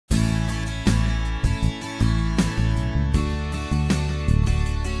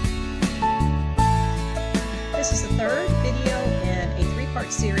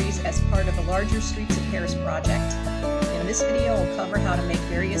project series as part of the larger Streets of Paris project. In this video, I'll cover how to make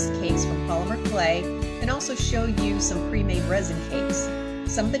various cakes from polymer clay and also show you some pre-made resin cakes.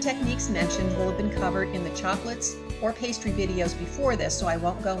 Some of the techniques mentioned will have been covered in the chocolates or pastry videos before this, so I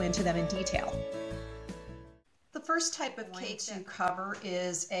won't go into them in detail. The first type of cake to cover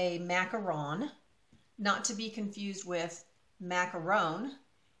is a macaron, not to be confused with macaron,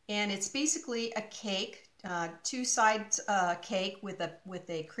 and it's basically a cake, two-side cake with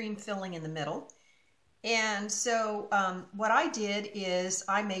a cream filling in the middle. And so what I did is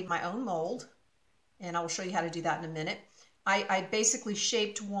I made my own mold, and I will show you how to do that in a minute. I basically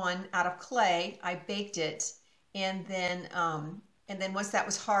shaped one out of clay. I baked it, and then once that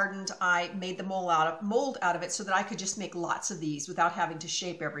was hardened, I made the mold out of it so that I could just make lots of these without having to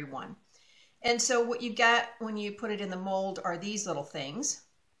shape every one. And so what you get when you put it in the mold are these little things.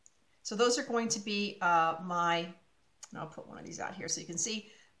 So those are going to be and I'll put one of these out here so you can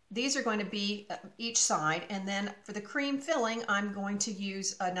see. These are going to be each side, and then for the cream filling, I'm going to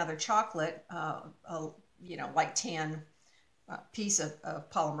use another chocolate, like tan piece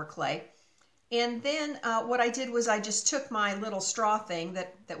of polymer clay. And then what I did was I just took my little straw thing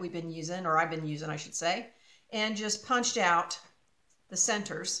that we've been using, or I've been using, I should say, and just punched out the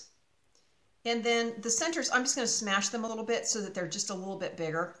centers. And then the centers, I'm just going to smash them a little bit so that they're just a little bit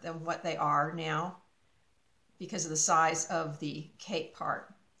bigger than what they are now because of the size of the cake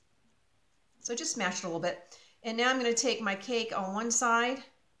part. So just smash it a little bit. And now I'm going to take my cake on one side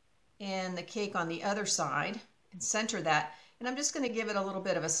and the cake on the other side and center that. And I'm just going to give it a little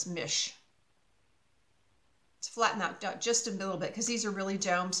bit of a smish. Let's flatten out just a little bit because these are really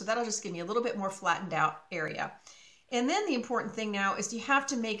domed. So that'll just give me a little bit more flattened out area. And then the important thing now is you have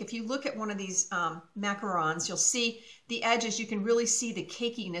to make, if you look at one of these macarons, you'll see the edges. You can really see the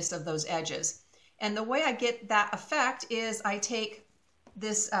cakiness of those edges. And the way I get that effect is I take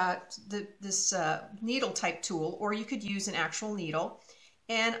this needle type tool, or you could use an actual needle,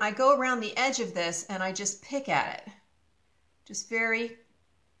 and I go around the edge of this and I just pick at it. Just very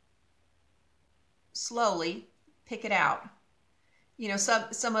slowly pick it out. You know,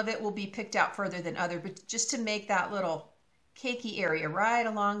 some of it will be picked out further than other, but just to make that little cakey area right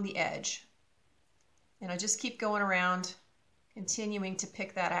along the edge. And I just keep going around, continuing to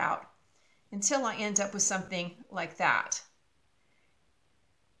pick that out until I end up with something like that.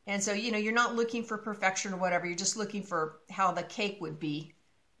 And so, you know, you're not looking for perfection or whatever, you're just looking for how the cake would be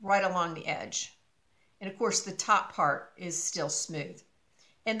right along the edge. And of course, the top part is still smooth.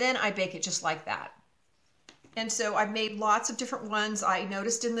 And then I bake it just like that. And so I've made lots of different ones. I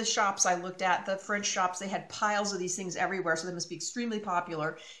noticed in the shops I looked at, the French shops, they had piles of these things everywhere. So they must be extremely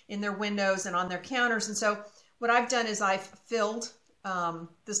popular in their windows and on their counters. And so what I've done is I've filled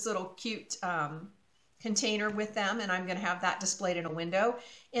this little cute container with them, and I'm going to have that displayed in a window.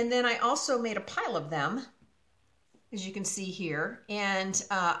 And then I also made a pile of them, as you can see here. And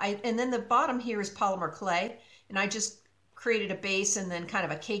then the bottom here is polymer clay, and I just created a base and then kind of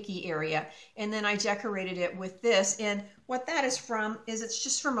a cakey area, and then I decorated it with this. And what that is from is it's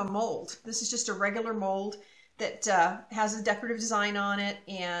just from a mold. This is just a regular mold that has a decorative design on it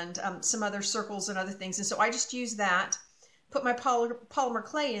and some other circles and other things. And so I just use that, put my polymer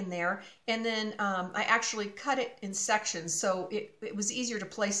clay in there, and then I actually cut it in sections, so it was easier to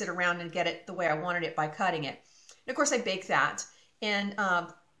place it around and get it the way I wanted it by cutting it. And of course I baked that, and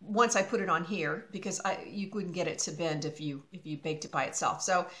once I put it on here, because you wouldn't get it to bend if you baked it by itself.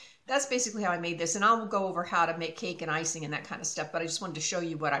 So that's basically how I made this, and I will go over how to make cake and icing and that kind of stuff, but I just wanted to show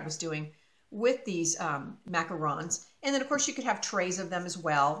you what I was doing with these macarons. And then of course you could have trays of them as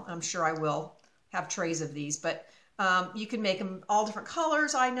well. I'm sure I will have trays of these, but you can make them all different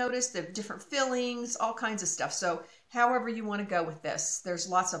colors. I noticed the different fillings, all kinds of stuff. So however you want to go with this, there's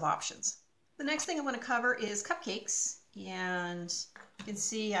lots of options. The next thing I want to cover is cupcakes, and you can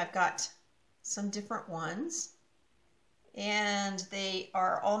see I've got some different ones, and they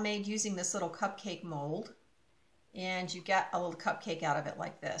are all made using this little cupcake mold, and you get a little cupcake out of it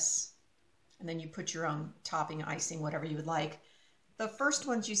like this, and then you put your own topping, icing, whatever you would like. The first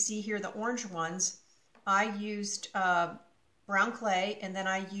ones you see here, the orange ones, I used brown clay, and then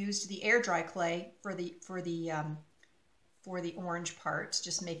I used the air dry clay for the orange parts,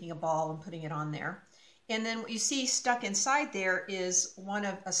 just making a ball and putting it on there. And then what you see stuck inside there is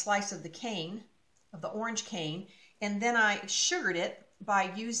a slice of the cane, of the orange cane, and then I sugared it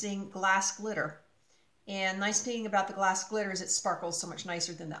by using glass glitter. And nice thing about the glass glitter is it sparkles so much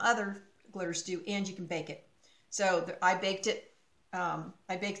nicer than the other glitters do, and you can bake it. So I baked it.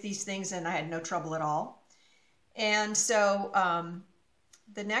 I baked these things and I had no trouble at all. And so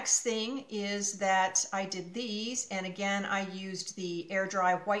the next thing is that I did these, and again I used the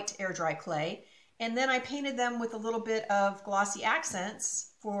white air dry clay, and then I painted them with a little bit of glossy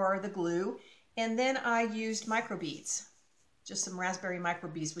accents for the glue, and then I used micro beads, just some raspberry micro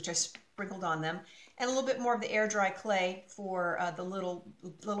beads, which I sprinkled on them, and a little bit more of the air dry clay for the little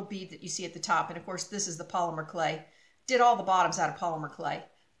bead that you see at the top. And of course this is the polymer clay. Did all the bottoms out of polymer clay.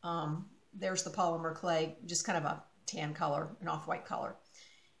 There's the polymer clay, just kind of a tan color, an off-white color.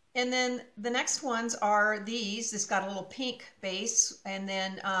 And then the next ones are these. This got a little pink base, and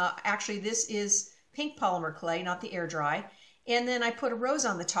then actually this is pink polymer clay, not the air dry. And then I put a rose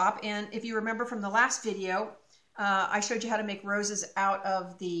on the top, and if you remember from the last video, I showed you how to make roses out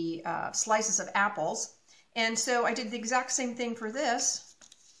of the slices of apples. And so I did the exact same thing for this.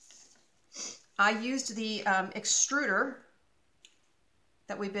 I used the extruder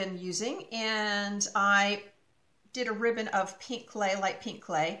that we've been using, and I did a ribbon of pink clay, light pink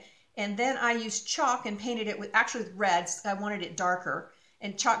clay, and then I used chalk and painted it with red. I wanted it darker,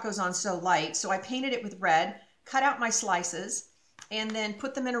 and chalk goes on so light, so I painted it with red, cut out my slices, and then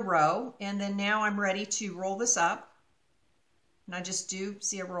put them in a row, and then now I'm ready to roll this up. And I just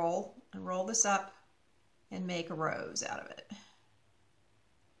see a roll, and roll this up and make a rose out of it.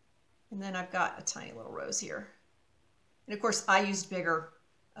 And then I've got a tiny little rose here. And of course I used bigger,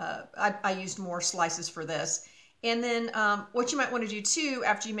 I used more slices for this. And then what you might want to do too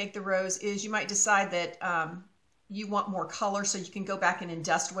after you make the rose is you might decide that you want more color, so you can go back and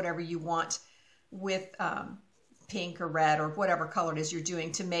indust whatever you want with pink or red or whatever color it is you're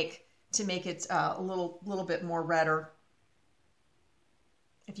doing to make it a little bit more redder,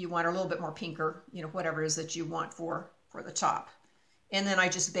 if you want, or a little bit more pinker, you know, whatever it is that you want for the top. And then I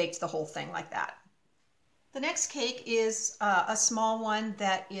just baked the whole thing like that. The next cake is a small one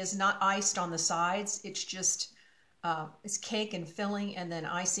that is not iced on the sides. It's just it's cake and filling, and then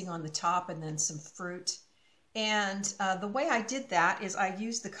icing on the top, and then some fruit. And the way I did that is I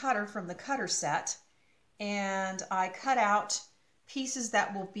used the cutter from the cutter set, and I cut out pieces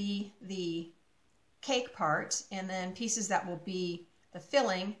that will be the cake part, and then pieces that will be the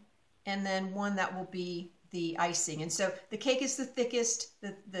filling, and then one that will be the icing. And so the cake is the thickest,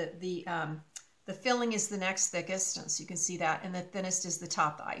 the filling is the next thickest, so you can see that, and the thinnest is the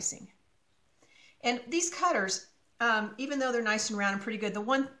top, the icing. And these cutters, even though they're nice and round and pretty good, the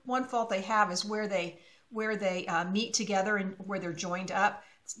one fault they have is where they meet together and where they're joined up.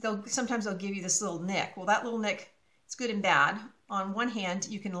 Sometimes they'll give you this little nick. Well, that little nick, it's good and bad. On one hand,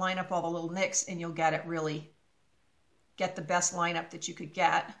 you can line up all the little nicks and you'll get the best lineup that you could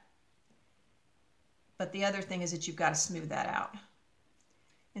get. But the other thing is that you've got to smooth that out.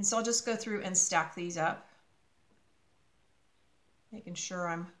 And so I'll just go through and stack these up, making sure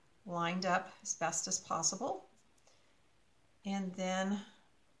I'm lined up as best as possible. And then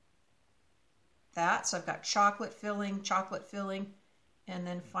that, so I've got chocolate filling, and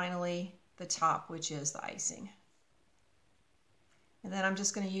then finally the top, which is the icing. And then I'm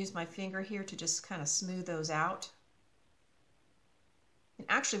just going to use my finger here to just kind of smooth those out. And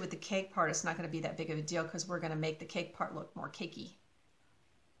actually with the cake part, it's not going to be that big of a deal because we're going to make the cake part look more cakey.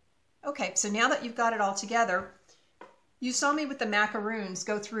 Okay, so now that you've got it all together, you saw me with the macaroons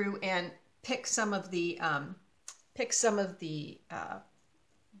go through and pick some of the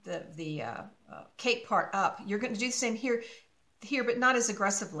cake part up. You're going to do the same here, but not as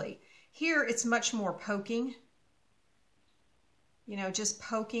aggressively. Here, it's much more poking. You know, just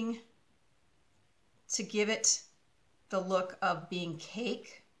poking to give it the look of being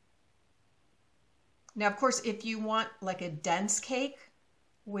cake. Now, of course, if you want like a dense cake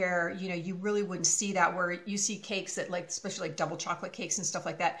where, you know, you really wouldn't see that, where you see cakes that like, especially like double chocolate cakes and stuff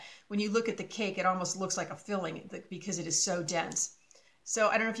like that, when you look at the cake, it almost looks like a filling because it is so dense. So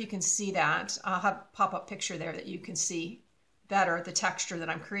I don't know if you can see that. I'll have a pop-up picture there that you can see better the texture that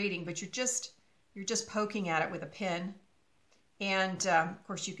I'm creating, but you're just poking at it with a pin. And of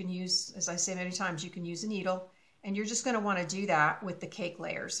course you can use, as I say many times, you can use a needle, and you're just going to want to do that with the cake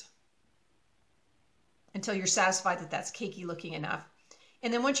layers until you're satisfied that that's cakey looking enough.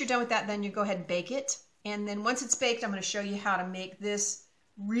 And then once you're done with that, then you go ahead and bake it. And then once it's baked, I'm going to show you how to make this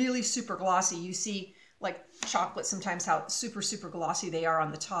really super glossy. You see like chocolate sometimes how super, super glossy they are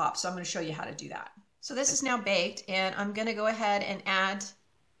on the top. So I'm going to show you how to do that. So this is now baked, and I'm going to go ahead and add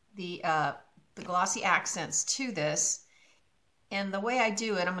the glossy accents to this. And the way I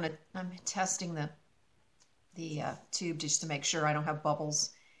do it, I'm testing the tube just to make sure I don't have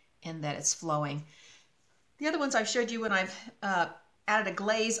bubbles and that it's flowing. The other ones I've showed you when I've added a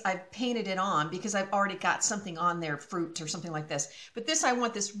glaze, I've painted it on because I've already got something on there, fruit or something like this. But this, I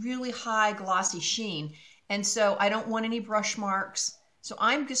want this really high glossy sheen. And so I don't want any brush marks. So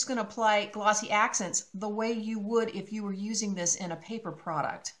I'm just going to apply glossy accents the way you would if you were using this in a paper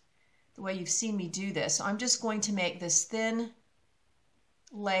product, the way you've seen me do this. So I'm just going to make this thin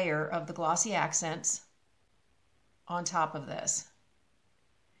layer of the glossy accents on top of this.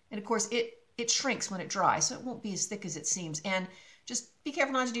 And of course it shrinks when it dries, so it won't be as thick as it seems. And just be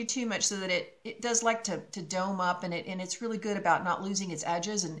careful not to do too much so that it does like to dome up, and it's really good about not losing its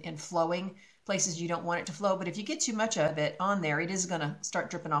edges and flowing places you don't want it to flow. But if you get too much of it on there, it is going to start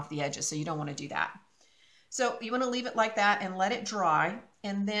dripping off the edges, so you don't want to do that. So you want to leave it like that and let it dry,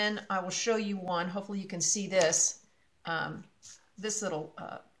 and then I will show you one. Hopefully you can see this, this little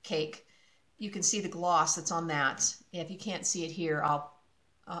cake. You can see the gloss that's on that. If you can't see it here, I'll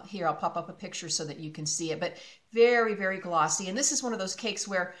pop up a picture so that you can see it, but very, very glossy. And this is one of those cakes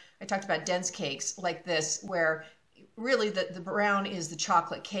where I talked about dense cakes like this, where really the brown is the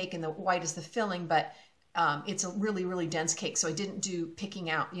chocolate cake and the white is the filling, but it's a really, really dense cake. So I didn't do picking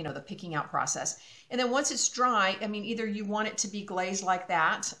out, the picking out process. And then once it's dry, I mean, either you want it to be glazed like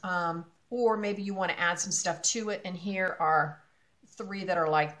that, or maybe you want to add some stuff to it. And here are 3 that are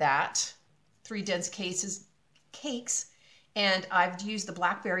like that, 3 dense cakes. And I've used the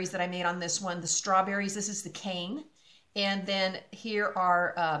blackberries that I made on this one, the strawberries, this is the cane. And then here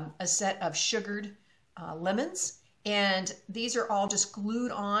are a set of sugared lemons. And these are all just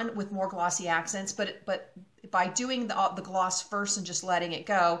glued on with more glossy accents. But by doing the gloss first and just letting it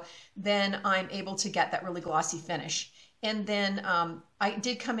go, then I'm able to get that really glossy finish. And then I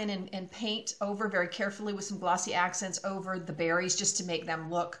did come in and paint over very carefully with some glossy accents over the berries just to make them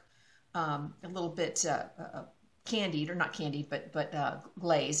look a little bit candied, or not candied, but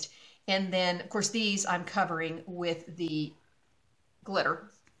glazed. And then, of course, these I'm covering with the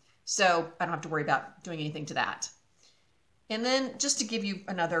glitter, so I don't have to worry about doing anything to that. And then, just to give you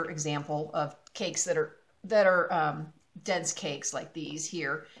another example of cakes that are dense cakes like these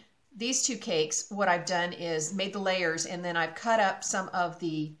here, these 2 cakes, what I've done is made the layers, and then I've cut up some of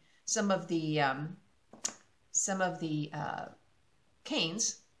the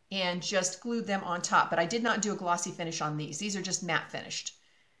canes and just glued them on top. But I did not do a glossy finish on these. These are just matte finished,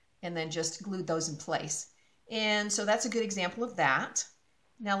 and then just glued those in place. And so that's a good example of that.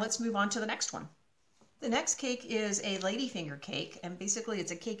 Now let's move on to the next one. The next cake is a ladyfinger cake, and basically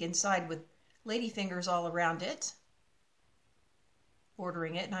it's a cake inside with ladyfingers all around it,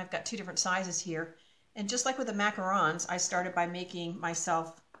 bordering it. And I've got 2 different sizes here. And just like with the macarons, I started by making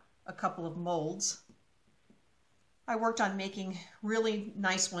myself a couple of molds. I worked on making really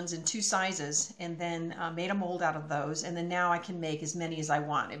nice ones in 2 sizes, and then made a mold out of those. And then now I can make as many as I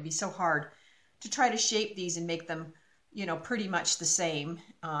want. It'd be so hard to try to shape these and make them, pretty much the same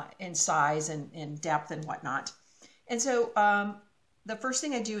in size and depth and whatnot. And so the first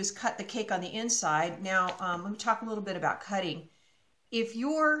thing I do is cut the cake on the inside. Now, let me talk a little bit about cutting. If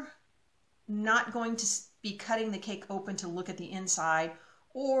you're not going to be cutting the cake open to look at the inside,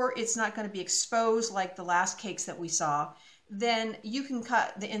 or it's not going to be exposed like the last cakes that we saw, then you can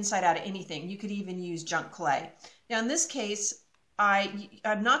cut the inside out of anything. You could even use junk clay. Now in this case,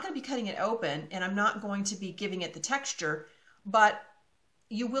 I'm not going to be cutting it open, and I'm not going to be giving it the texture, but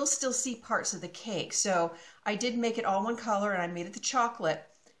you will still see parts of the cake. So I did make it all one color, and I made it the chocolate,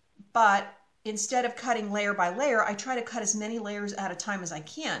 but instead of cutting layer by layer, I try to cut as many layers at a time as I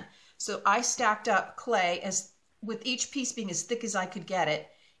can. So I stacked up clay with each piece being as thick as I could get it,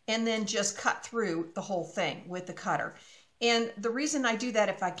 and then just cut through the whole thing with the cutter. And the reason I do that,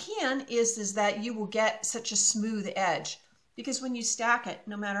 if I can, is that you will get such a smooth edge, because when you stack it,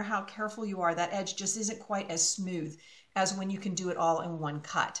 no matter how careful you are, that edge just isn't quite as smooth as when you can do it all in one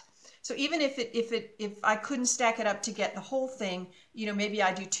cut. So even if I couldn't stack it up to get the whole thing, maybe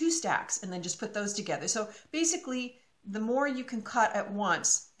I do 2 stacks and then just put those together. So basically, the more you can cut at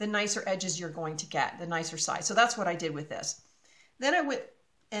once, the nicer edges you're going to get, the nicer size. So that's what I did with this. Then I went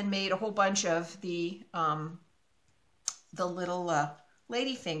and made a whole bunch of the little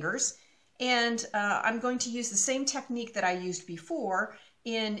lady fingers, and I'm going to use the same technique that I used before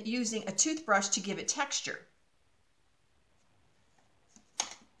in using a toothbrush to give it texture.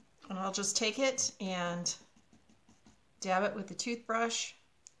 And I'll just take it and dab it with the toothbrush,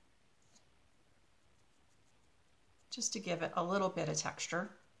 just to give it a little bit of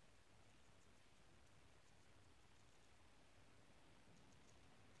texture.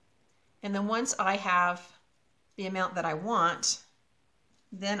 And then once I have the amount that I want,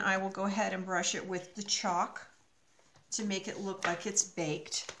 then I will go ahead and brush it with the chalk to make it look like it's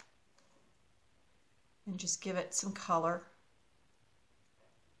baked, and just give it some color.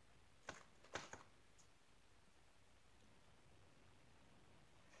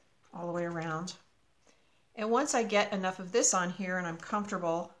 All the way around. And once I get enough of this on here and I'm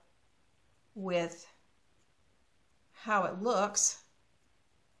comfortable with how it looks,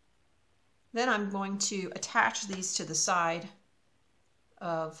 then I'm going to attach these to the side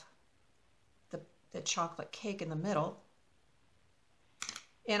of the chocolate cake in the middle.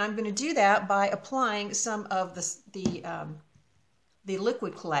 And I'm going to do that by applying some of the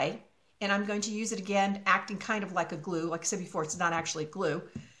liquid clay. And I'm going to use it again, acting kind of like a glue. Like I said before, it's not actually glue.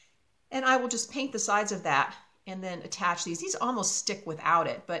 And I will just paint the sides of that and then attach these. These almost stick without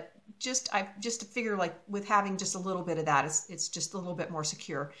it, but I just figure like with having just a little bit of that, it's just a little bit more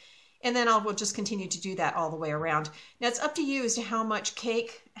secure. And then we'll just continue to do that all the way around. Now it's up to you as to how much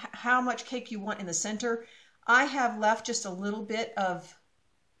cake you want in the center. I have left just a little bit of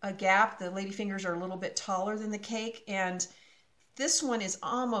a gap. The ladyfingers are a little bit taller than the cake, and this one is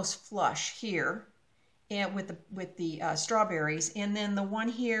almost flush here, and with the strawberries, and then the one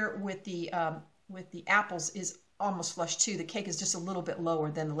here with the apples is almost flush too. The cake is just a little bit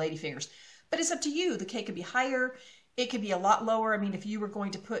lower than the ladyfingers, but it's up to you. The cake could be higher. It could be a lot lower. I mean, if you were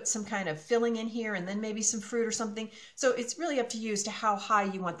going to put some kind of filling in here and then maybe some fruit or something. So it's really up to you as to how high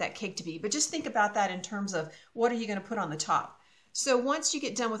you want that cake to be. But just think about that in terms of what are you going to put on the top. So once you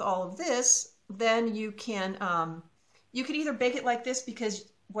get done with all of this, then you can either bake it like this,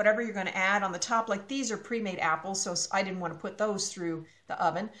 because whatever you're going to add on the top, like these are pre-made apples, so I didn't want to put those through the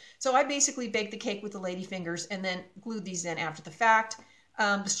oven. So I basically baked the cake with the ladyfingers and then glued these in after the fact.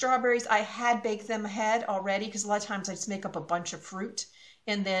 The strawberries, I had baked them ahead already, because a lot of times I just make up a bunch of fruit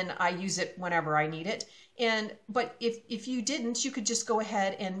and then I use it whenever I need it. But if you didn't, you could just go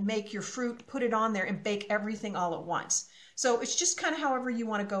ahead and make your fruit, put it on there and bake everything all at once. So it's just kind of however you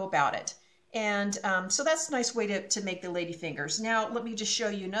want to go about it. And so that's a nice way to make the ladyfingers. Now let me just show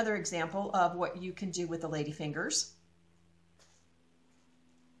you another example of what you can do with the ladyfingers.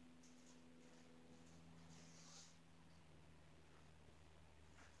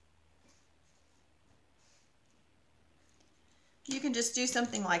 You can just do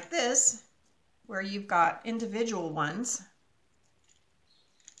something like this, where you've got individual ones,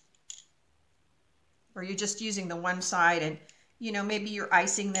 where you're just using the one side, and you know, maybe you're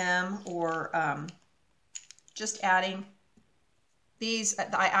icing them, or just adding these.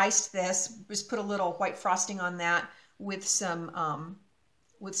 I iced this, just put a little white frosting on that with some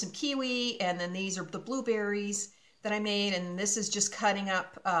kiwi, and then these are the blueberries that I made, and this is just cutting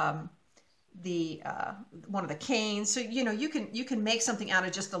up one of the canes. So you know, you can make something out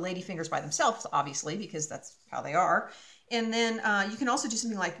of just the ladyfingers by themselves, obviously, because that's how they are. And then you can also do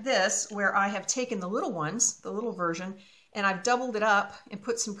something like this, where I have taken the little ones, the little version, and I've doubled it up and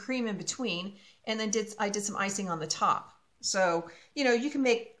put some cream in between, and then I did some icing on the top. So you know, you can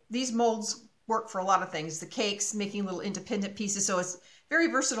make these molds work for a lot of things. The cakes, making little independent pieces, so it's very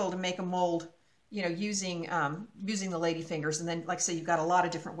versatile to make a mold, you know, using the ladyfingers. And then, like I say, you've got a lot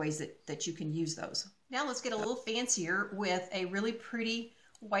of different ways that you can use those. Now let's get a little fancier with a really pretty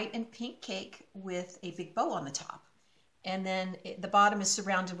white and pink cake with a big bow on the top. And then the bottom is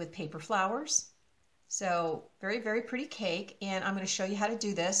surrounded with paper flowers. So very, very pretty cake. And I'm going to show you how to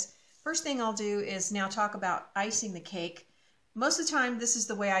do this. First thing I'll do is now talk about icing the cake. Most of the time, this is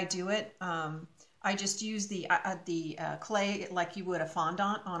the way I do it. I just use the clay like you would a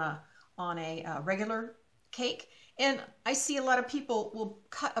fondant on a regular cake. And I see a lot of people will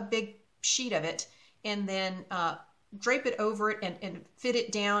cut a big sheet of it and then drape it over it and fit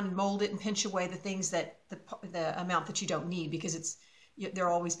it down and mold it and pinch away the things that the amount that you don't need, because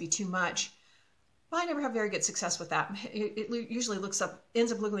there'll always be too much. But I never have very good success with that. It usually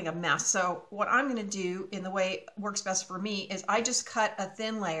ends up looking like a mess. So what I'm going to do, in the way it works best for me, is I just cut a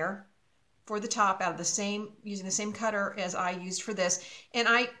thin layer for the top out of using the same cutter as I used for this. And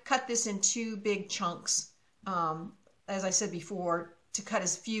I cut this in 2 big chunks, as I said before, to cut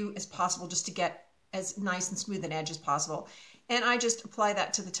as few as possible, just to get as nice and smooth an edge as possible. And I just apply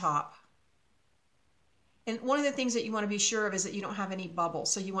that to the top. And one of the things that you want to be sure of is that you don't have any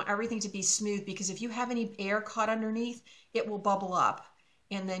bubbles. So you want everything to be smooth, because if you have any air caught underneath, it will bubble up,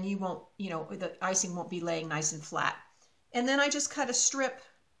 and then you won't, you know, the icing won't be laying nice and flat. And then I just cut a strip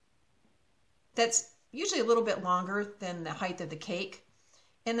that's usually a little bit longer than the height of the cake.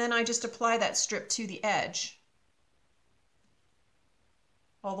 And then I just apply that strip to the edge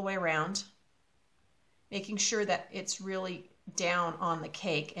all the way around, making sure that it's really down on the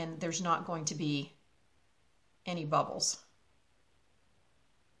cake and there's not going to be any bubbles.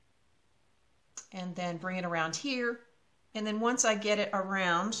 And then bring it around here. And then once I get it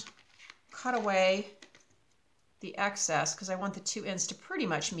around, cut away the excess, because I want the 2 ends to pretty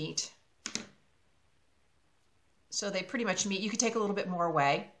much meet. So they pretty much meet. You could take a little bit more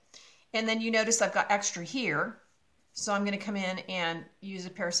away. And then you notice I've got extra here. So I'm going to come in and use a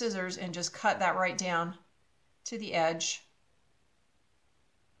pair of scissors and just cut that right down to the edge.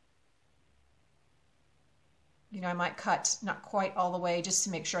 You know, I might cut not quite all the way just to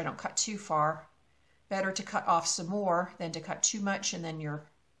make sure I don't cut too far. Better to cut off some more than to cut too much and then you're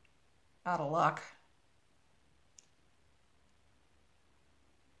out of luck.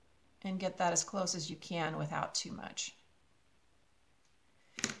 And get that as close as you can without too much.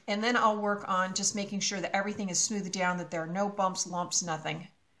 And then I'll work on just making sure that everything is smoothed down, that there are no bumps, lumps, nothing.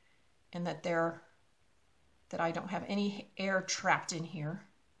 And that I don't have any air trapped in here.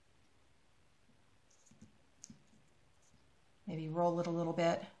 Maybe roll it a little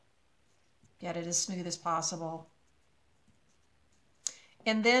bit. Get it as smooth as possible.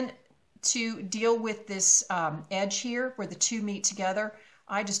 And then to deal with this edge here where the two meet together,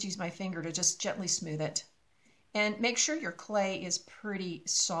 I just use my finger to just gently smooth it. And make sure your clay is pretty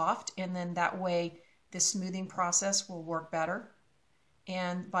soft, and then that way the smoothing process will work better.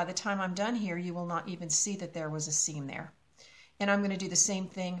 And by the time I'm done here, you will not even see that there was a seam there. And I'm going to do the same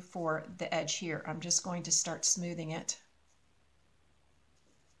thing for the edge here. I'm just going to start smoothing it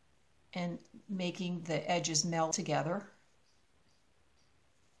and making the edges meld together.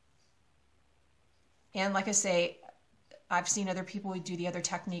 And like I say, I've seen other people do the other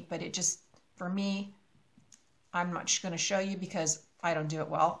technique, but it just, for me, I'm not going to show you because I don't do it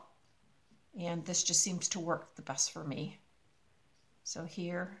well. And this just seems to work the best for me. So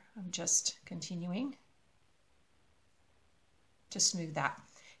here, I'm just continuing to smooth that.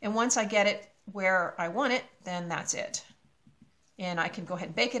 And once I get it where I want it, then that's it. And I can go ahead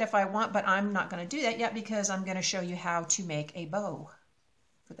and bake it if I want, but I'm not going to do that yet because I'm going to show you how to make a bow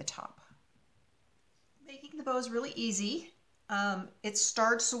for the top. Making the bow is really easy. It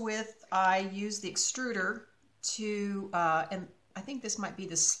starts with, I use the extruder to, and I think this might be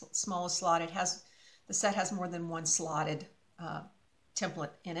the smallest slot. The set has more than one slotted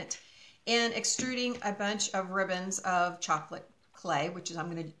template in it. And extruding a bunch of ribbons of chocolate clay, which is, I'm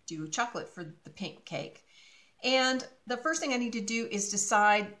going to do chocolate for the pink cake. And the first thing I need to do is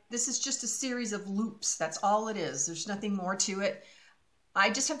decide, this is just a series of loops. That's all it is. There's nothing more to it. I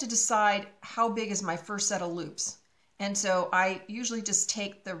just have to decide how big is my first set of loops. And so I usually just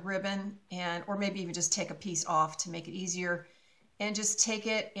take the ribbon or maybe even just take a piece off to make it easier and just take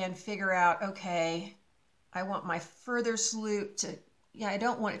it and figure out, okay, I want my furthest loop to, I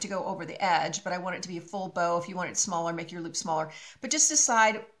don't want it to go over the edge, but I want it to be a full bow. If you want it smaller, make your loop smaller. But just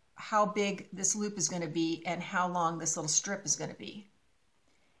decide how big this loop is going to be and how long this little strip is going to be.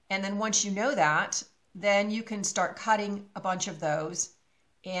 And then once you know that, then you can start cutting a bunch of those.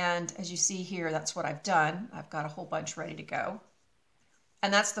 And as you see here, that's what I've done. I've got a whole bunch ready to go.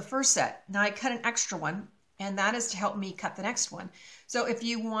 And that's the first set. Now I cut an extra one, and that is to help me cut the next one. So if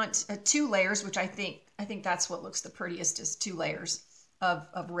you want 2 layers, which I think that's what looks the prettiest, is 2 layers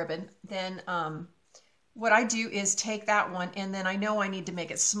of ribbon, then what I do is take that one, and then I know I need to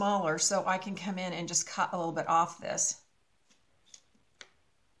make it smaller, so I can come in and just cut a little bit off this.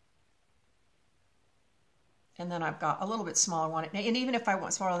 And then I've got a little bit smaller one. And even if I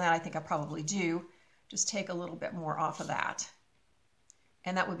want smaller than that, I think I probably do. Just take a little bit more off of that.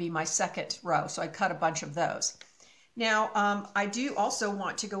 And that would be my second row. So I cut a bunch of those. Now, I do also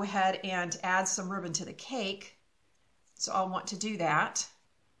want to go ahead and add some ribbon to the cake. So I'll want to do that.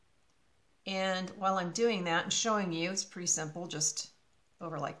 And while I'm doing that and showing you, it's pretty simple, just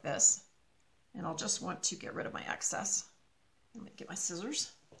over like this. And I'll just want to get rid of my excess. Let me get my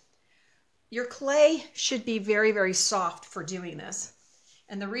scissors. Your clay should be very, very soft for doing this.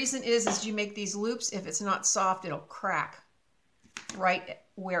 And the reason is you make these loops, if it's not soft, it'll crack right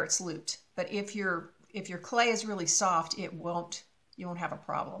where it's looped. But if your clay is really soft, you won't have a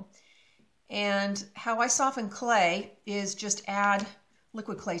problem. And how I soften clay is just add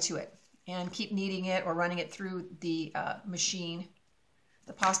liquid clay to it and keep kneading it or running it through the machine,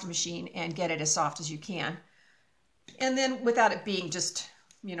 the pasta machine, and get it as soft as you can. And then without it being just,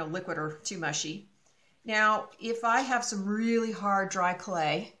 liquid or too mushy. Now, if I have some really hard dry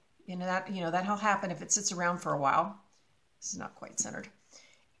clay, that'll happen if it sits around for a while. This is not quite centered.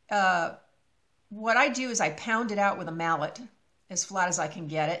 What I do is I pound it out with a mallet as flat as I can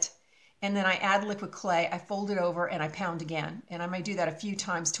get it. And then I add liquid clay, I fold it over, and I pound again. And I may do that a few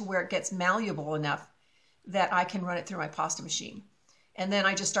times to where it gets malleable enough that I can run it through my pasta machine. And then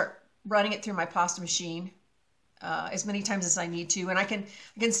I just start running it through my pasta machine as many times as I need to. And I can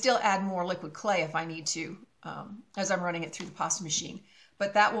still add more liquid clay if I need to as I'm running it through the pasta machine.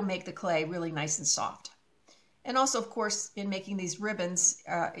 But that will make the clay really nice and soft. And also, of course, in making these ribbons,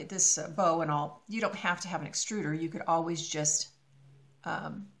 this bow and all, you don't have to have an extruder. You could always just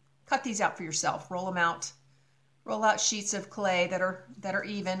cut these out for yourself. Roll them out. Roll out sheets of clay that are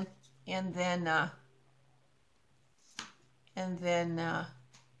even, and then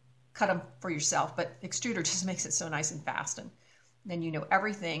cut them for yourself. But extruder just makes it so nice and fast, and then you know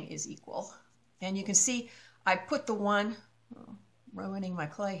everything is equal. And you can see I put the one, ruining my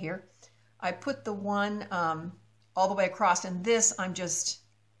clay here, I put the one all the way across, and this I'm just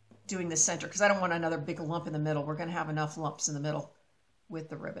doing the center because I don't want another big lump in the middle. We're going to have enough lumps in the middle with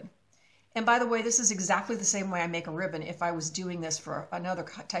the ribbon. And by the way, this is exactly the same way I make a ribbon if I was doing this for another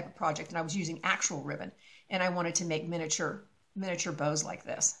type of project and I was using actual ribbon and I wanted to make miniature bows like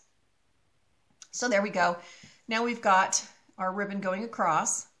this. So there we go. Now we've got our ribbon going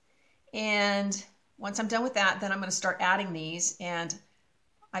across, and once I'm done with that, then I'm going to start adding these, and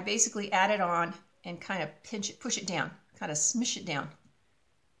I basically add it on and kind of push it down, kind of smush it down.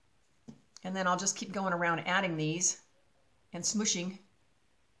 And then I'll just keep going around adding these and smushing.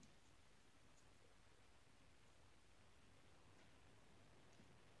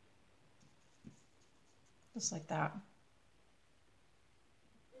 Just like that.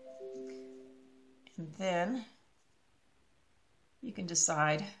 And then you can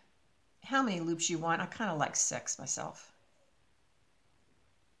decide how many loops you want. I kind of like 6 myself.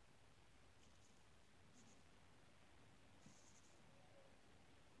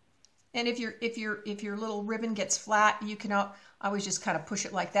 And if your little ribbon gets flat, you can always just kind of push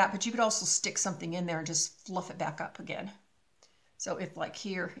it like that, but you could also stick something in there and just fluff it back up again. So if like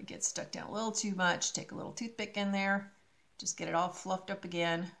here, it gets stuck down a little too much, take a little toothpick in there, just get it all fluffed up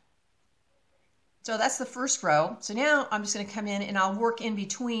again. So that's the first row. So now I'm just going to come in and I'll work in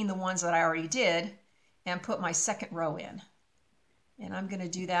between the ones that I already did and put my second row in. And I'm going to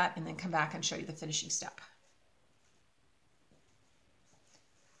do that and then come back and show you the finishing step.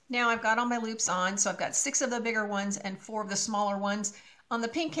 Now I've got all my loops on, so I've got 6 of the bigger ones and 4 of the smaller ones. On the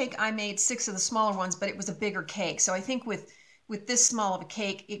pink cake, I made 6 of the smaller ones, but it was a bigger cake. So I think with this small of a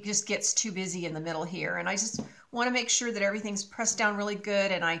cake, it just gets too busy in the middle here. And I just want to make sure that everything's pressed down really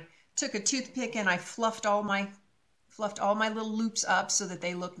good. And I took a toothpick and I fluffed all my little loops up so that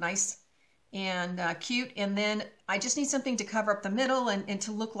they look nice and cute. And then I just need something to cover up the middle and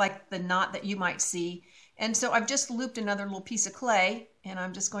to look like the knot that you might see. And so I've just looped another little piece of clay, and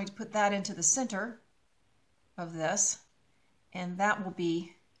I'm just going to put that into the center of this, and that will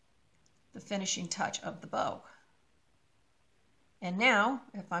be the finishing touch of the bow. And now,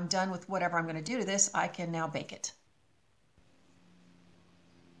 if I'm done with whatever I'm going to do to this, I can now bake it.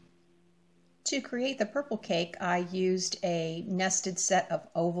 To create the purple cake, I used a nested set of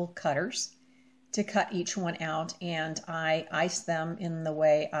oval cutters to cut each one out, and I iced them in the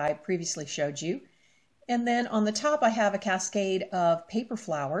way I previously showed you. And then on the top I have a cascade of paper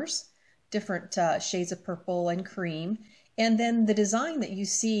flowers, different shades of purple and cream. And then the design that you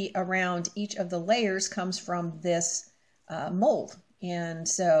see around each of the layers comes from this mold. And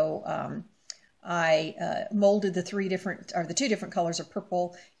so I molded the 2 different colors of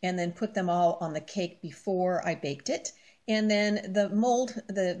purple and then put them all on the cake before I baked it. And then the mold,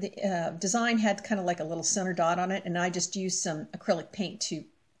 the design had kind of like a little center dot on it, and I just used some acrylic paint to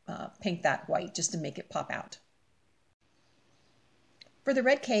paint that white just to make it pop out. For the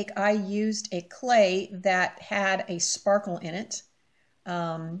red cake, I used a clay that had a sparkle in it,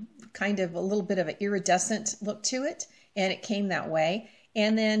 kind of a little bit of an iridescent look to it, and it came that way.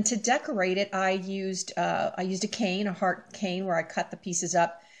 And then to decorate it, I used a cane, a heart cane, where I cut the pieces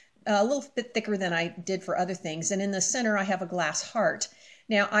up a little bit thicker than I did for other things. And in the center, I have a glass heart.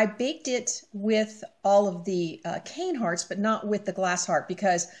 Now, I baked it with all of the cane hearts, but not with the glass heart,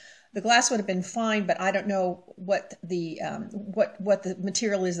 because the glass would have been fine, but I don't know what the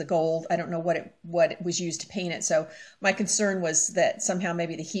material is, the gold. I don't know what it was used to paint it. So my concern was that somehow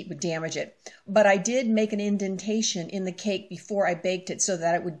maybe the heat would damage it. But I did make an indentation in the cake before I baked it so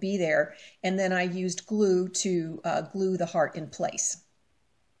that it would be there. And then I used glue to glue the heart in place.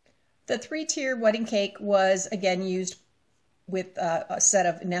 The 3-tier wedding cake was again used with a set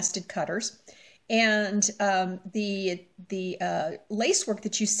of nested cutters. And the lacework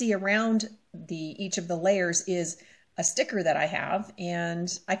that you see around each of the layers is a sticker that I have,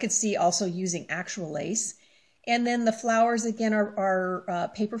 and I could see also using actual lace. And then the flowers again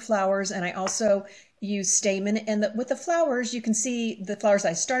are paper flowers, and I also use stamen. And with the flowers, you can see the flowers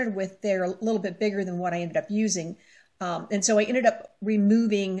I started with, they're a little bit bigger than what I ended up using. And so I ended up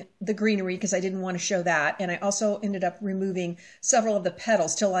removing the greenery because I didn't want to show that. And I also ended up removing several of the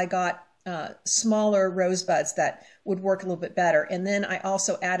petals till I got smaller rosebuds that would work a little bit better. And then I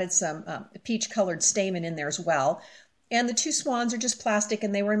also added some peach colored stamen in there as well. And the two swans are just plastic,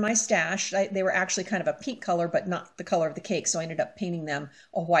 and they were in my stash. They were actually kind of a pink color, but not the color of the cake, so I ended up painting them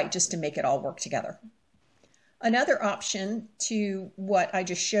a white just to make it all work together. Another option to what I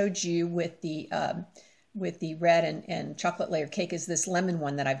just showed you with the red and chocolate layered cake is this lemon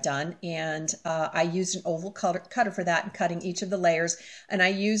one that I've done. And I used an oval cutter for that and cutting each of the layers. And I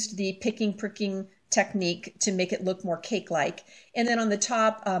used the picking, pricking technique to make it look more cake-like. And then on the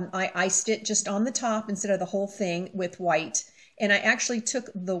top, I iced it just on the top instead of the whole thing with white. And I actually took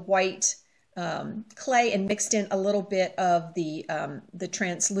the white clay and mixed in a little bit of the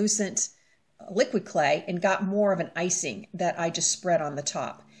translucent liquid clay and got more of an icing that I just spread on the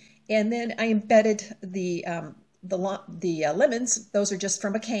top. And then I embedded the lemons. Those are just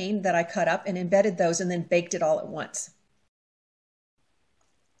from a cane that I cut up and embedded those and then baked it all at once.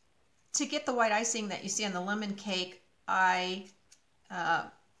 To get the white icing that you see on the lemon cake, I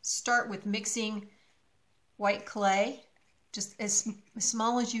start with mixing white clay, just as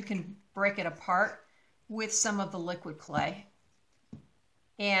small as you can break it apart, with some of the liquid clay.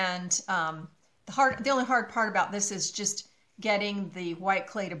 And the only hard part about this is just getting the white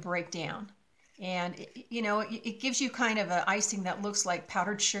clay to break down. And it gives you kind of an icing that looks like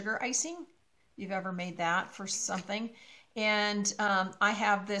powdered sugar icing, if you've ever made that for something. And I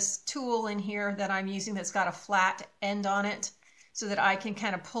have this tool in here that I'm using that's got a flat end on it so that I can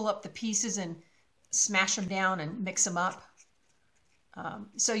kind of pull up the pieces and smash them down and mix them up.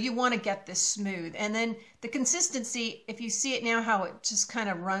 So you want to get this smooth. And then the consistency, if you see it now, how it just kind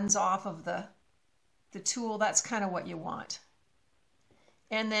of runs off of the tool, that's kind of what you want.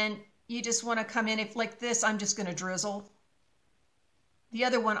 And then you just want to come in, if like this, I'm just going to drizzle. The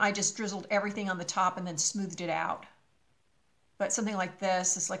other one, I just drizzled everything on the top and then smoothed it out. But something like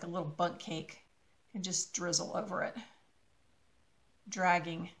this, it's like a little bundt cake, and just drizzle over it,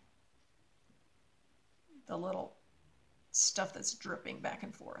 dragging the little stuff that's dripping back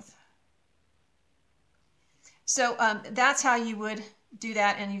and forth. So that's how you would do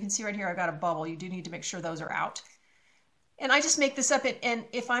that. And you can see right here, I've got a bubble. You do need to make sure those are out. And I just make this up, and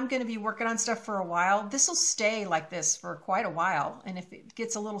if I'm going to be working on stuff for a while, this will stay like this for quite a while. And if it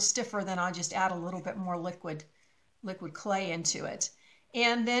gets a little stiffer, then I'll just add a little bit more liquid clay into it.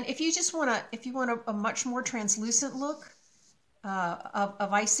 And then if you just want to, if you want a much more translucent look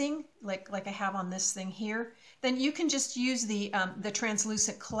of icing, like I have on this thing here, then you can just use the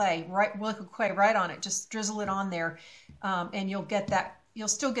translucent clay, liquid clay right on it. Just drizzle it on there, and you'll get that. You'll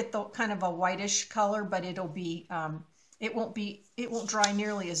still get the kind of a whitish color, but it'll be it won't dry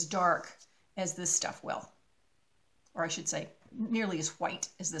nearly as dark as this stuff will, or I should say, nearly as white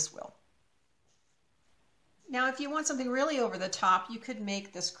as this will. Now, if you want something really over the top, you could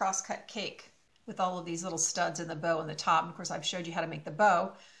make this cross-cut cake with all of these little studs and the bow on the top. And of course, I've showed you how to make the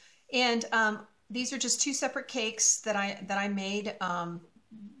bow. And these are just two separate cakes that I made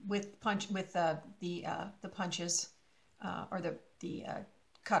with the punches or the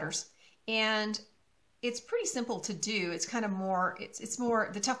cutters. And it's pretty simple to do. It's kind of more. It's more.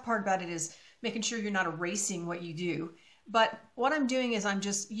 The tough part about it is making sure you're not erasing what you do. But what I'm doing is I'm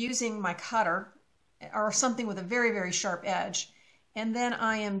just using my cutter or something with a very, very sharp edge. And then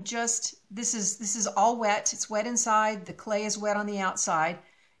I am just, this is all wet. It's wet inside. The clay is wet on the outside.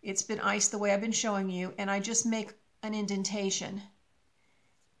 It's been iced the way I've been showing you. And I just make an indentation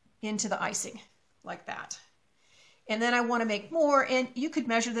into the icing like that. And then I want to make more, and you could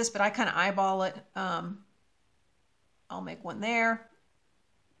measure this, but I kind of eyeball it. I'll make one there,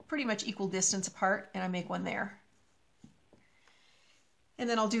 pretty much equal distance apart, and I make one there. And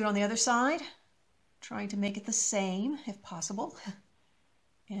then I'll do it on the other side, trying to make it the same if possible.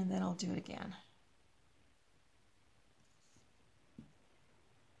 And then I'll do it again.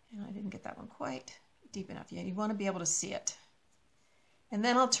 And I didn't get that one quite deep enough yet. You want to be able to see it. And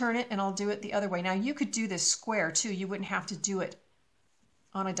then I'll turn it and I'll do it the other way. Now you could do this square too. You wouldn't have to do it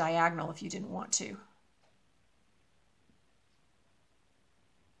on a diagonal if you didn't want to.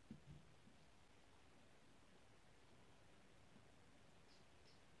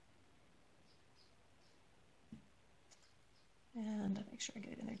 And I'll make sure I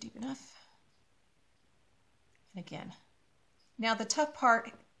get it in there deep enough. And again. Now the tough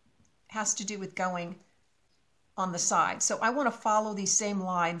part has to do with going on the side. So I want to follow these same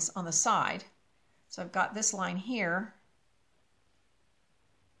lines on the side. So I've got this line here.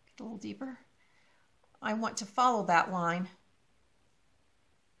 Get a little deeper. I want to follow that line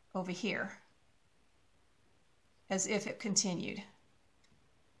over here as if it continued.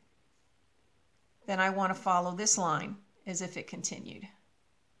 Then I want to follow this line as if it continued.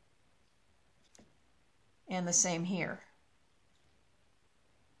 And the same here.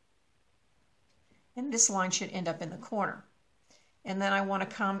 And this line should end up in the corner. And then I want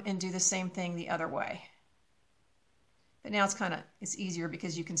to come and do the same thing the other way. But now it's easier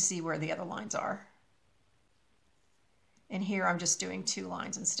because you can see where the other lines are. And here I'm just doing 2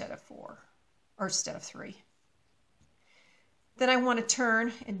 lines instead of 4, or instead of 3. Then I want to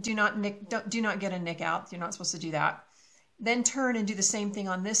turn and do not get a nick out. You're not supposed to do that. Then turn and do the same thing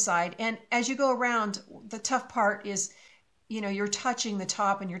on this side. And as you go around, the tough part is, you're touching the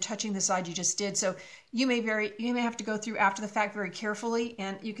top and you're touching the side you just did. So you may have to go through after the fact very carefully.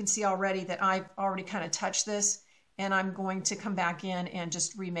 And you can see already that I've already kind of touched this. And I'm going to come back in and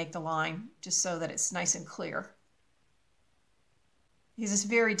just remake the line just so that it's nice and clear. Because it's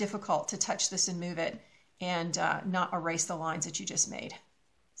very difficult to touch this and move it and not erase the lines that you just made,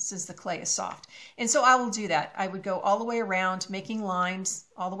 since the clay is soft. And so I will do that. I would go all the way around, making lines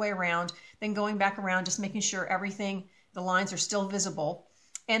all the way around, then going back around, just making sure the lines are still visible.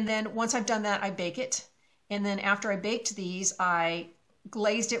 And then once I've done that, I bake it. And then after I baked these, I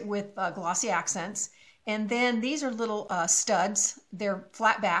glazed it with glossy accents. And then these are little studs. They're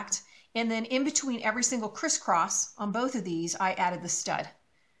flat backed. And then in between every single crisscross on both of these, I added the stud.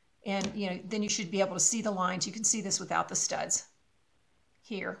 And then you should be able to see the lines. You can see this without the studs.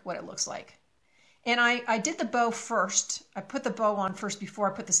 Here, what it looks like. And I did the bow first. I put the bow on first before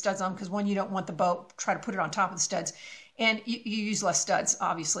I put the studs on, because one, you don't want the bow, try to put it on top of the studs. And you use less studs,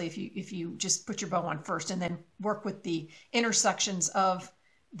 obviously, if you just put your bow on first and then work with the intersections of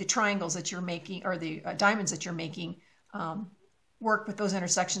the triangles that you're making, or the diamonds that you're making. Work with those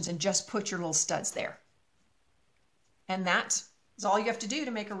intersections and just put your little studs there. And that is all you have to do to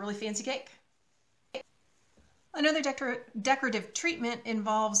make a really fancy cake. Another decorative treatment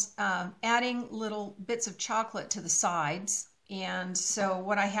involves adding little bits of chocolate to the sides. And so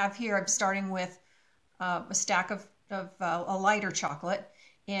what I have here, I'm starting with a stack of a lighter chocolate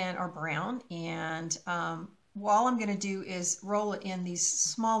or brown. And all I'm going to do is roll it in these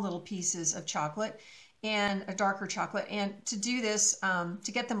small little pieces of chocolate and a darker chocolate. And to do this,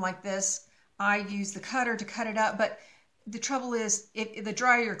 to get them like this, I use the cutter to cut it up. But the trouble is, the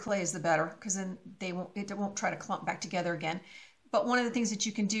drier your clay is, the better, because then it won't try to clump back together again. But one of the things that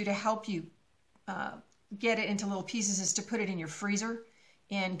you can do to help you get it into little pieces is to put it in your freezer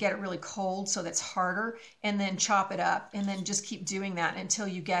and get it really cold so that's harder, and then chop it up, and then just keep doing that until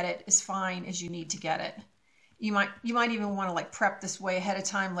you get it as fine as you need to get it. You might even want to prep this way ahead of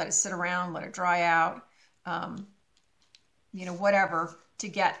time, let it sit around, let it dry out, whatever, to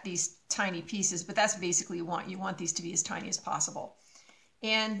get these tiny pieces. But that's basically you want these to be as tiny as possible.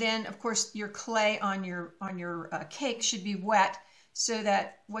 And then of course your clay on your cake should be wet, so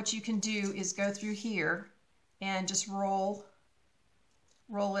that what you can do is go through here and just roll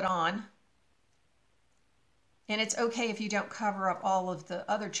it on. And it's okay if you don't cover up all of the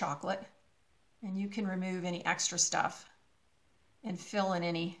other chocolate, and you can remove any extra stuff and fill in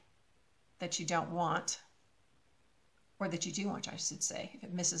any that you don't want, or that you do want, I should say, if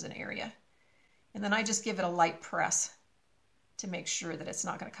it misses an area. And then I just give it a light press to make sure that it's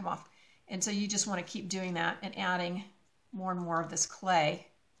not going to come off. And so you just want to keep doing that and adding more and more of this clay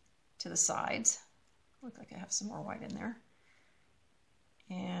to the sides. Look like I have some more white in there.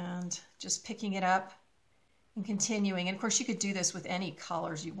 And just picking it up and continuing. And of course you could do this with any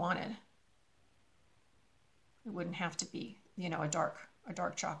colors you wanted. It wouldn't have to be, a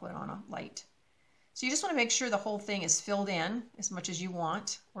dark chocolate on a light. So you just want to make sure the whole thing is filled in as much as you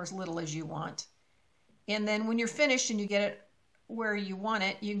want, or as little as you want. And then when you're finished and you get it where you want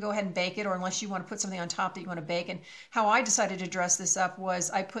it, you can go ahead and bake it, or unless you want to put something on top that you want to bake. And how I decided to dress this up was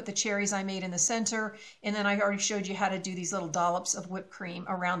I put the cherries I made in the center, and then I already showed you how to do these little dollops of whipped cream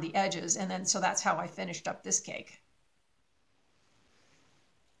around the edges. And then, so that's how I finished up this cake.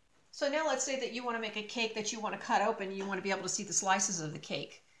 So now let's say that you want to make a cake that you want to cut open. You want to be able to see the slices of the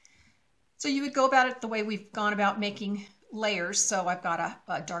cake. So you would go about it the way we've gone about making layers. So I've got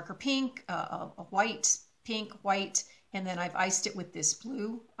a darker pink, a white, pink, white, and then I've iced it with this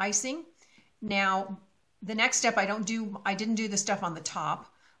blue icing. Now, the next step, I didn't do the stuff on the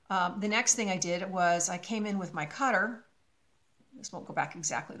top. The next thing I did was I came in with my cutter. This won't go back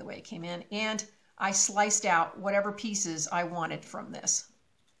exactly the way it came in. And I sliced out whatever pieces I wanted from this.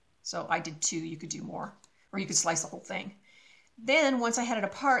 So I did 2, you could do more, or you could slice the whole thing. Then once I had it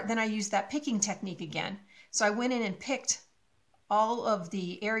apart, then I used that picking technique again. So I went in and picked all of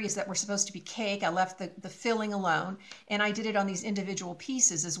the areas that were supposed to be cake. I left the filling alone, and I did it on these individual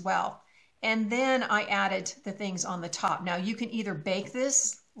pieces as well. And then I added the things on the top. Now you can either bake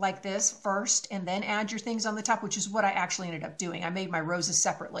this like this first and then add your things on the top, which is what I actually ended up doing. I made my roses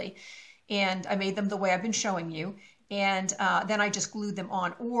separately, and I made them the way I've been showing you. and then I just glued them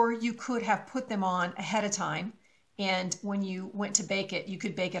on. Or you could have put them on ahead of time, and when you went to bake it, you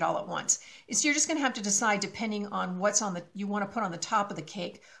could bake it all at once. So you're just going to have to decide, depending on what's on you want to put on the top of the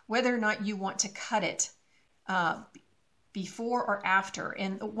cake, whether or not you want to cut it before or after.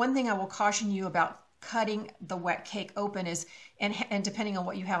 And one thing I will caution you about cutting the wet cake open is, and depending on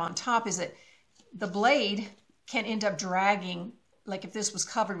what you have on top, is that the blade can end up dragging. Like if this was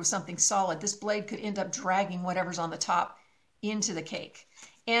covered with something solid, this blade could end up dragging whatever's on the top into the cake.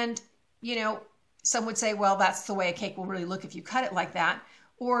 And, you know, some would say, well, that's the way a cake will really look if you cut it like that.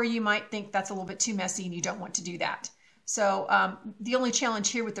 Or you might think that's a little bit too messy and you don't want to do that. So the only challenge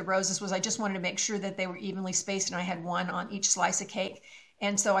here with the roses was I just wanted to make sure that they were evenly spaced and I had one on each slice of cake.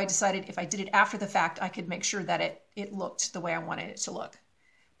 And so I decided if I did it after the fact, I could make sure that it looked the way I wanted it to look.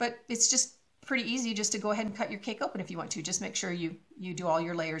 But it's just pretty easy just to go ahead and cut your cake open if you want to. Just make sure you do all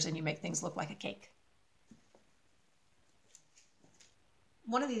your layers and you make things look like a cake.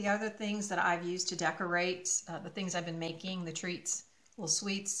 One of the other things that I've used to decorate the things I've been making, the treats, little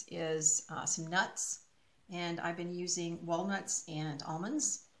sweets, is some nuts. And I've been using walnuts and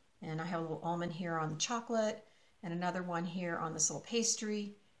almonds. And I have a little almond here on the chocolate and another one here on this little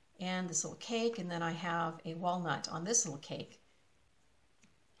pastry and this little cake. And then I have a walnut on this little cake.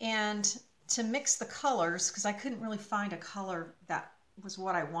 And to mix the colors, because I couldn't really find a color that was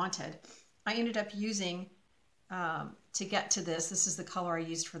what I wanted, I ended up using, to get to this is the color I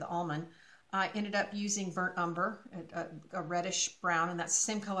used for the almond, I ended up using burnt umber, a reddish brown, and that's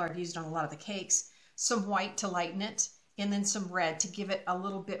the same color I've used on a lot of the cakes, some white to lighten it, and then some red to give it a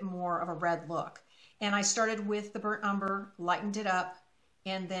little bit more of a red look. And I started with the burnt umber, lightened it up,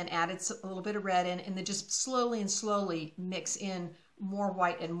 and then added a little bit of red in, and then just slowly and slowly mix in more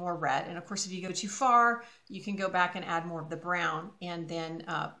white and more red. And of course, if you go too far, you can go back and add more of the brown, and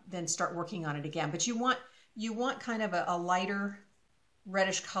then start working on it again. But you want kind of a lighter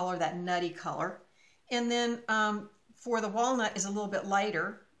reddish color, that nutty color. And then for the walnut is a little bit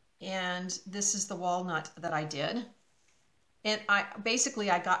lighter, and this is the walnut that I did. And I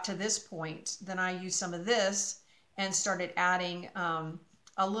got to this point, then I used some of this and started adding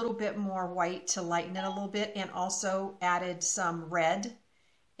a little bit more white to lighten it a little bit, and also added some red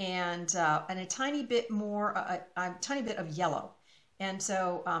and a tiny bit more, a tiny bit of yellow. And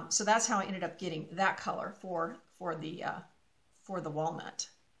so so that's how I ended up getting that color for the walnut.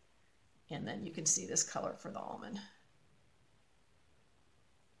 And then you can see this color for the almond.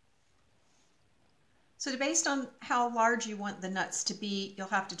 So based on how large you want the nuts to be, you'll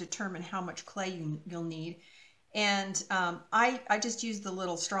have to determine how much clay you'll need. And I just used the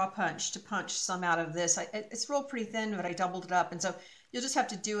little straw punch to punch some out of this. It's rolled pretty thin, but I doubled it up. And so you'll just have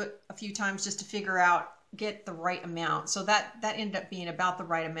to do it a few times just to figure out, get the right amount. So that ended up being about the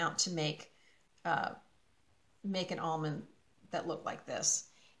right amount to make an almond that looked like this.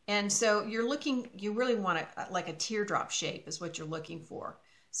 And so you really want it like a teardrop shape is what you're looking for.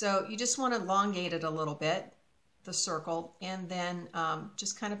 So you just want to elongate it a little bit, the circle, and then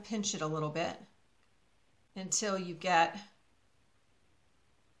just kind of pinch it a little bit until you get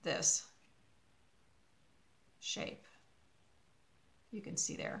this shape. You can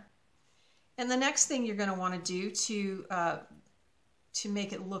see there. And the next thing you're going to want to do to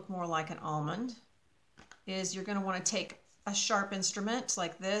make it look more like an almond is you're going to want to take a sharp instrument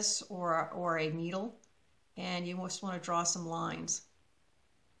like this or a needle, and you just want to draw some lines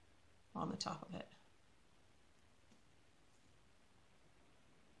on the top of it.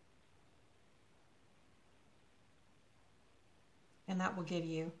 And that will give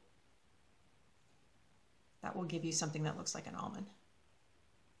you something that looks like an almond.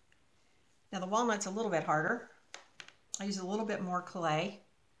 Now the walnut's a little bit harder. I use a little bit more clay.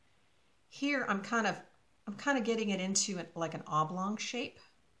 Here I'm kind of getting it into like an oblong shape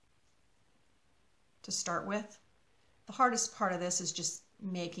to start with. The hardest part of this is just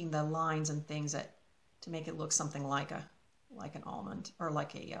making the lines and things to make it look something like an almond or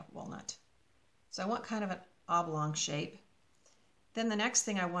like a walnut. So I want kind of an oblong shape. Then the next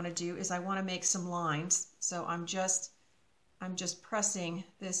thing I want to do is I want to make some lines. So I'm just pressing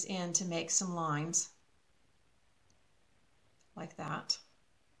this in to make some lines like that.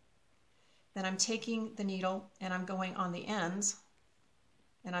 Then I'm taking the needle and I'm going on the ends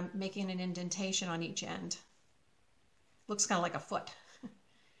and I'm making an indentation on each end. Looks kind of like a foot.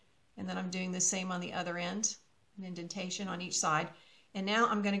 And then I'm doing the same on the other end, an indentation on each side. And now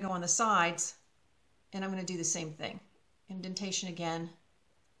I'm going to go on the sides and I'm going to do the same thing. Indentation again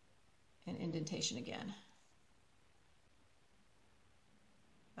and indentation again.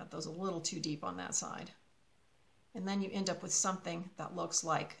 Got those a little too deep on that side. And then you end up with something that looks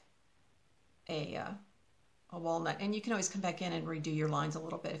like a a walnut. And you can always come back in and redo your lines a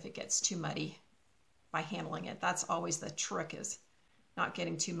little bit if it gets too muddy by handling it. That's always the trick, is not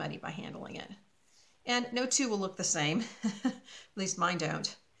getting too muddy by handling it. And no two will look the same, at least mine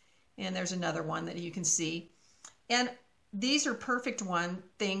don't. And there's another one that you can see. And these are perfect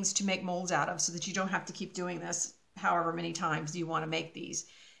things to make molds out of, so that you don't have to keep doing this however many times you want to make these.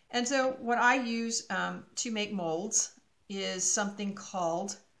 And so what I use to make molds is something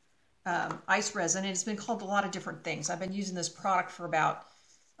called ice resin. And it's been called a lot of different things. I've been using this product for about,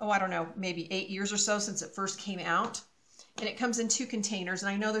 I don't know, maybe 8 years or so since it first came out. And it comes in 2 containers. And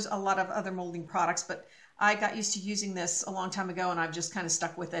I know there's a lot of other molding products, but I got used to using this a long time ago, and I've just kind of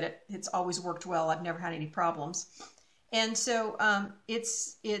stuck with it. It's always worked well. I've never had any problems. And so it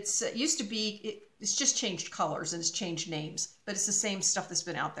used to be, it's just changed colors and it's changed names, but it's the same stuff that's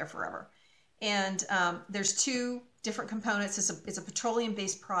been out there forever. And there's 2 different components. It's a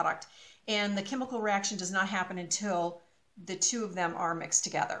petroleum-based product, and the chemical reaction does not happen until the 2 of them are mixed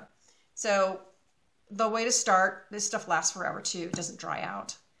together. So the way to start, this stuff lasts forever too, it doesn't dry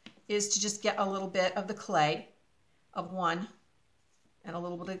out, is to just get a little bit of the clay of one and a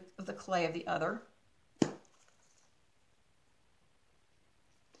little bit of the clay of the other.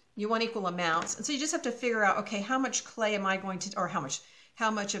 You want equal amounts. And so you just have to figure out, okay, how much clay am I going to, or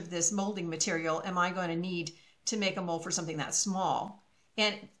how much of this molding material am I going to need to make a mold for something that small?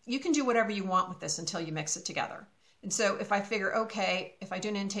 And you can do whatever you want with this until you mix it together. And so if I figure, okay, if I do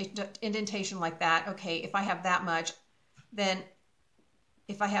an indentation like that, okay, if I have that much, then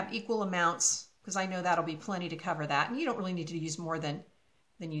if I have equal amounts, because I know that'll be plenty to cover that, and you don't really need to use more than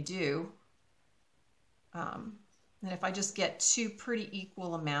you do. And if I just get 2 pretty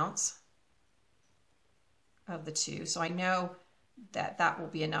equal amounts of the 2, so I know that that will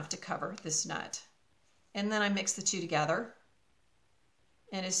be enough to cover this nut. And then I mix the 2 together.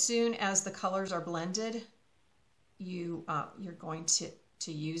 And as soon as the colors are blended, you're going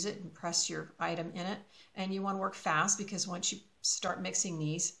to use it and press your item in it. And you want to work fast, because once you start mixing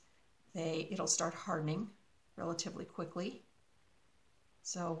these, it'll start hardening relatively quickly.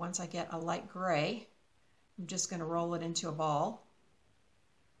 So once I get a light gray, I'm just going to roll it into a ball,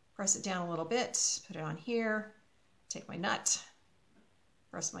 press it down a little bit, put it on here, take my nut,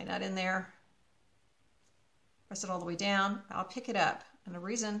 press my nut in there, press it all the way down. I'll pick it up. And the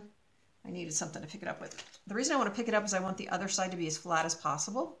reason I needed something to pick it up with, the reason I want to pick it up is I want the other side to be as flat as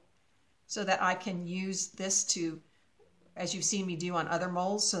possible, so that I can use this to, as you've seen me do on other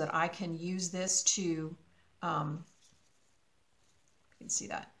molds, so that I can use this to, you can see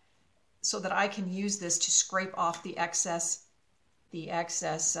that, so that I can use this to scrape off the excess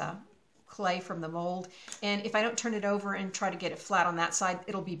clay from the mold. And if I don't turn it over and try to get it flat on that side,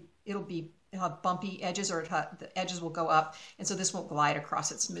 it'll have bumpy edges, or the edges will go up, and so this won't glide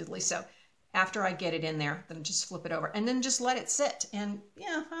across it smoothly. So after I get it in there, then just flip it over and then just let it sit. And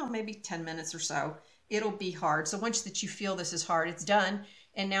yeah, maybe 10 minutes or so, it'll be hard. So once that you feel this is hard, it's done.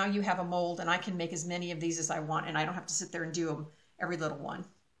 And now you have a mold, and I can make as many of these as I want, and I don't have to sit there and do them every little one.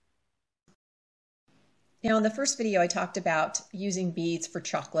 Now, in the first video, I talked about using beads for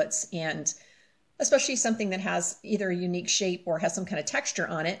chocolates, and especially something that has either a unique shape or has some kind of texture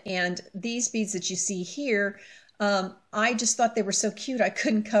on it. And these beads that you see here, I just thought they were so cute, I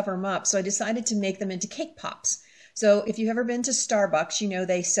couldn't cover them up. So I decided to make them into cake pops. So if you've ever been to Starbucks, you know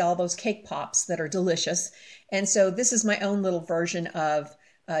they sell those cake pops that are delicious. And so this is my own little version of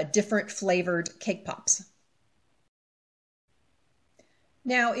different flavored cake pops.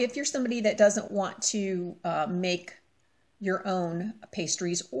 Now, if you're somebody that doesn't want to make your own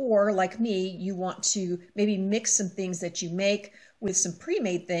pastries, or like me, you want to maybe mix some things that you make with some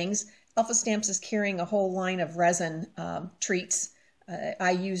pre-made things, Alpha Stamps is carrying a whole line of resin treats.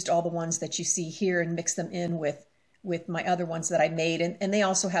 I used all the ones that you see here and mixed them in with my other ones that I made, and they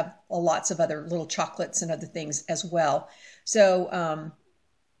also have lots of other little chocolates and other things as well. So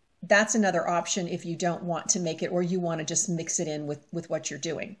that's another option if you don't want to make it, or you want to just mix it in with what you're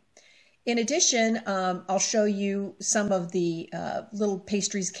doing. In addition, I'll show you some of the little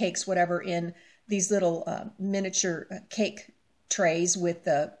pastries, cakes, whatever, in these little miniature cake trays with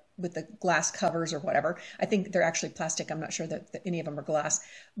the glass covers or whatever. I think they're actually plastic. I'm not sure that any of them are glass.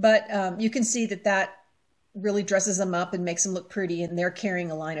 But you can see that really dresses them up and makes them look pretty, and they're carrying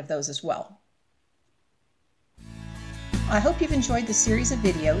a line of those as well. I hope you've enjoyed this series of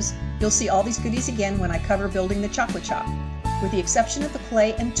videos. You'll see all these goodies again when I cover building the chocolate shop. With the exception of the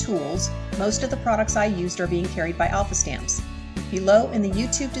clay and tools, most of the products I used are being carried by Alpha Stamps. Below in the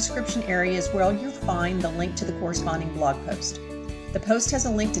YouTube description area is where you'll find the link to the corresponding blog post. The post has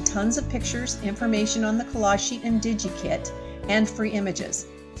a link to tons of pictures, information on the collage sheet and DigiKit, and free images.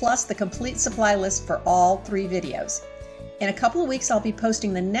 plus the complete supply list for all 3 videos. In a couple of weeks, I'll be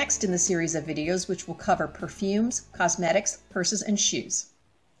posting the next in the series of videos, which will cover perfumes, cosmetics, purses, and shoes.